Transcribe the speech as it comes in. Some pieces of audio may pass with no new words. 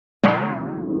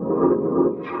Hi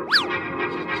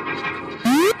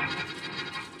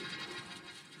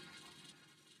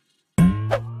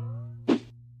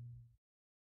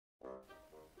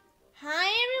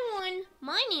everyone,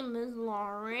 my name is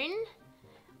Lauren.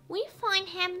 We find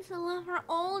happens all over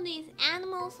all these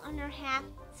animals under half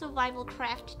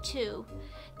Survivalcraft 2.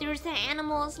 There's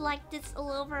animals like this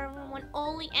all over everyone,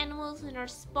 all the animals in our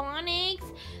spawn eggs.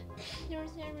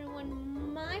 There's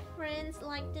everyone, my friends,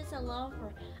 like this all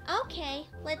over. Okay,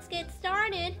 let's get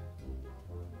started.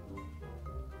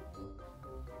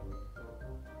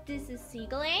 This is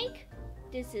Seagull egg.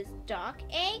 This is Duck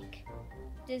egg.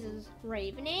 This is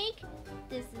Raven egg.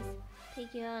 This is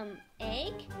Pigeon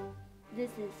egg.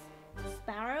 This is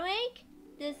Sparrow egg.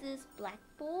 This is Black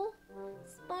Bull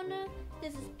spawner.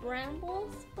 This is Brown Bull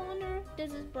spawner.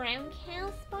 This is Brown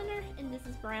Cow spawner. And this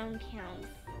is Brown Cow.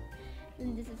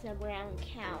 And this is a Brown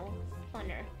Cow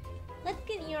spawner. Let's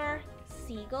get your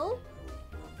Seagull,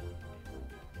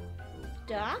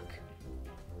 Duck,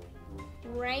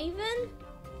 Raven,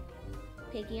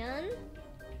 Pigeon,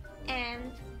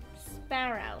 and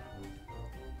Sparrow.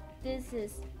 This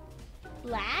is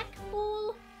Black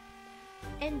Bull,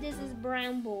 and this is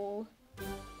Brown Bull.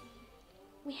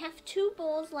 We have two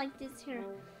bulls like this here.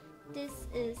 This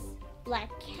is Black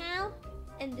Cow,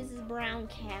 and this is Brown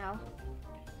Cow.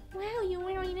 Wow, you're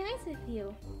very nice with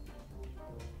you.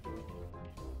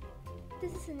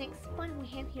 This is the next spawn we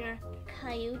have here.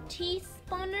 Coyote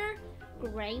spawner,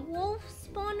 Gray Wolf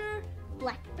spawner,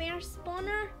 Black Bear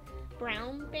spawner,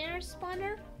 Brown Bear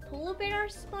spawner, Polar Bear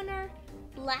spawner,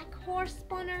 Black Horse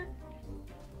spawner,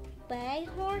 Bay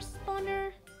Horse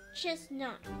spawner,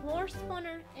 Chestnut Horse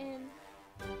spawner, and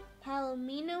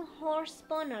Palomino Horse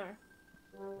spawner.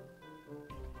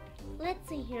 Let's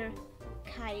see here.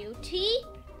 Coyote,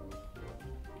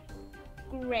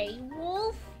 Gray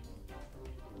Wolf.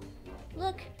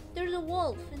 Look, there's a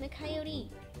wolf and a coyote.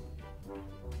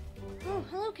 Oh,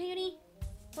 hello, Coyote.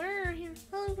 Where are you?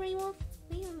 Hello, Gray Wolf.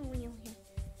 We are here.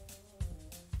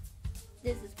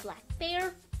 This is Black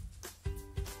Bear.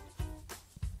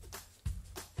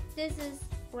 This is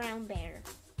Brown Bear.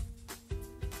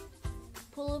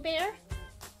 Polar Bear.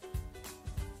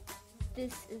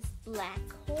 This is Black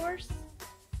Horse.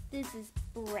 This is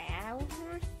Brown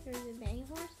Horse. There's a Bay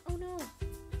Horse. Oh no.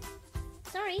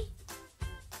 Sorry.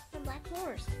 The Black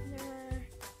Horse. There are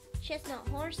Chestnut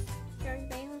Horse. There's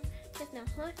Bay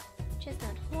Horse.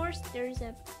 Chestnut Horse. There's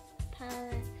a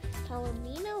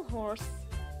Palomino Horse.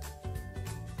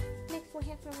 Next we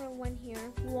have number one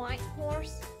here. White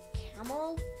Horse,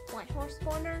 Camel, White Horse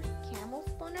spawner, Camel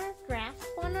spawner, Giraffe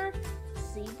spawner,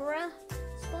 Zebra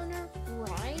spawner,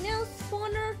 Rhino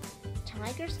spawner,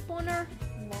 Tiger spawner,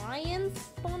 Lion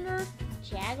spawner,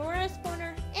 Jaguar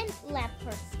spawner, and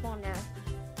Leopard spawner.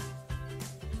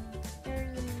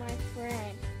 There's my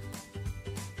friend.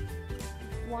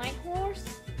 White Horse.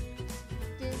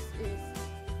 This is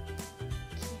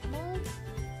Camel.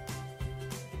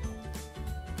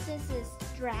 This is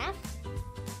Giraffe.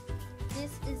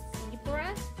 This is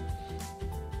Zebra.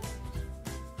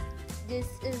 This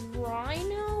is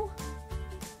Rhino.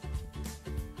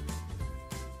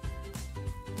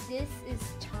 This is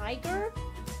Tiger.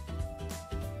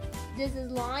 This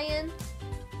is Lion.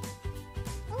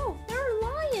 Oh, there's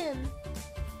Lion.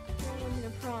 That one's in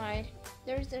the Pride.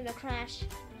 There's in the crash.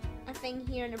 A thing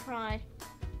here in the Pride.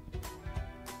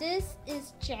 This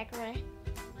is Jaguar.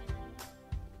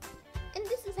 And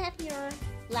this is half your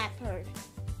Leopard.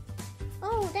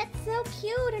 Oh, that's so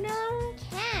cute! Another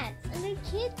cat, another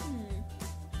kitten.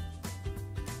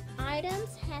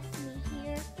 Items has me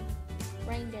here.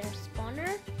 Reindeer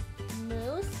spawner,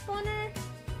 Moose spawner,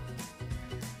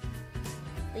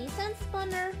 Bison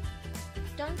spawner,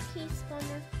 Donkey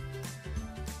spawner,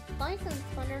 Bison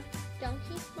spawner,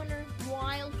 Donkey spawner,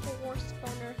 Wildboar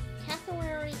spawner,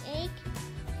 Cassowary egg,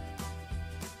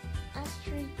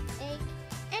 Ostrich egg,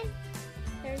 and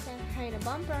there's a Hyena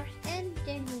bumper and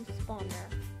Jaguar spawner.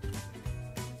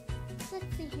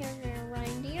 Let's see here, there are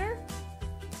Reindeer,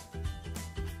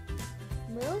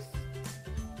 Moose,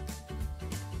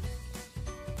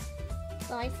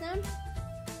 Bison,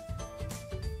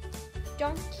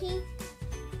 Donkey,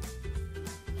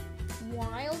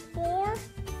 Wildboar,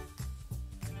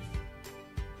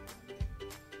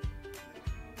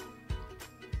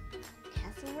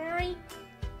 Cassowary,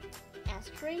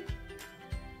 Ostrich,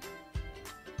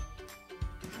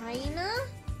 Hyena.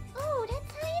 Oh,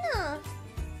 that's Hyena.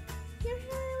 You're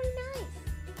really nice.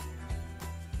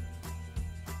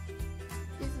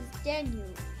 This is Daniel.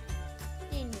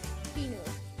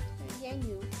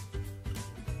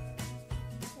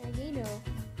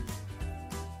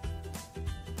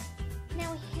 Now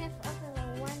we have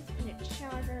other ones in the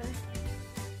charter.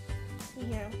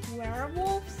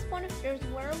 spawner. There's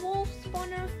Werewolf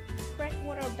spawner,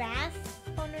 Freshwater bass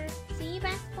spawner,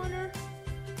 Seabass spawner,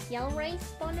 Yellow ray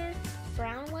spawner,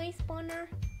 Brown ray spawner,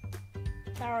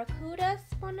 Barracuda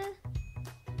spawner,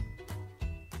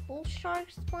 Bull shark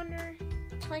spawner,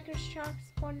 Tiger shark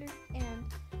spawner, and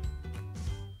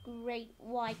Great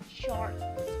white shark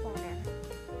spawner.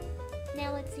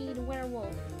 Now let's see the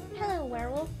werewolf. Hello,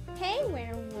 werewolf. Hey,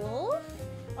 werewolf.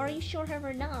 Are you sure of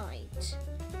a night?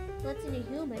 Let's see the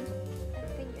human. I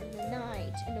think in the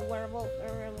night, and the werewolf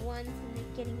are the ones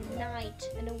getting the night,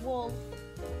 and the wolf.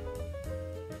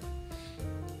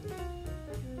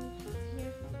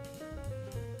 Here.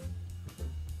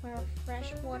 We're a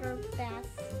freshwater bass.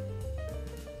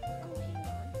 Oh, hang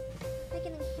on. I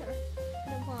can hear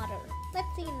the water.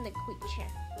 Let's see in the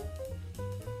creature.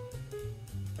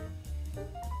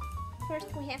 First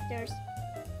we have there's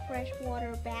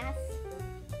freshwater bass.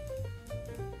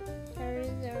 There's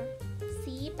a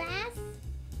sea bass.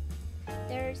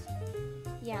 There's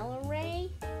yellow ray.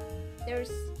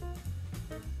 There's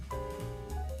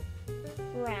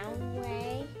brown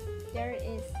ray. There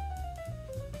is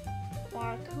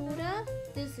barracuda.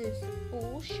 This is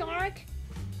bull shark.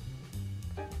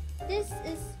 This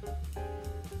is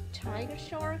tiger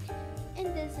shark,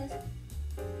 and this is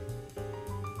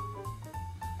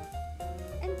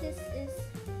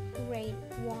great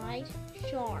white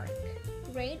shark.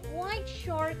 Great white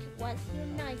shark was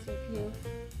nice of you.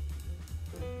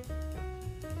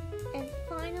 And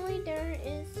finally there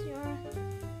is your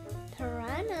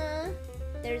piranha.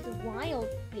 There's a wild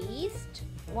beast.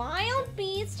 Wild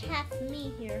beast has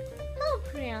me here. Hello,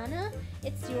 piranha.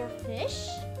 It's your fish?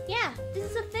 Yeah,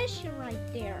 this is a fish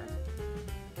right there.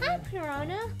 Hi,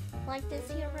 piranha. Like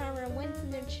this here our wins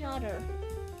in each other.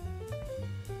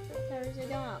 There's the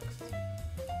dogs.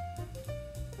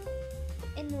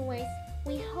 Anyways,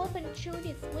 we hope you enjoyed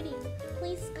this video.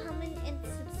 Please comment and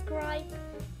subscribe,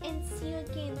 and see you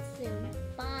again soon.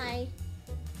 Bye.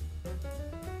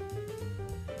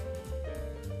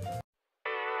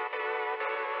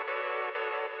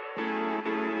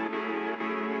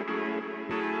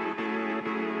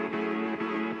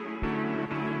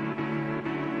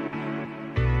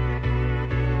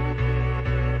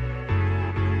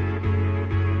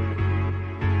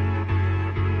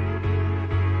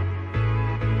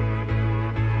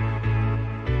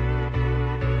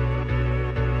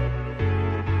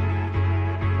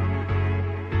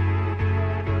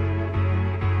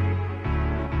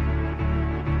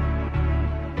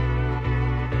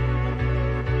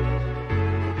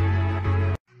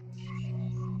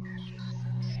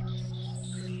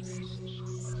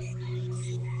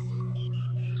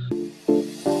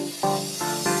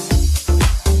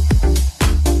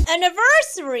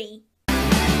 Anniversary!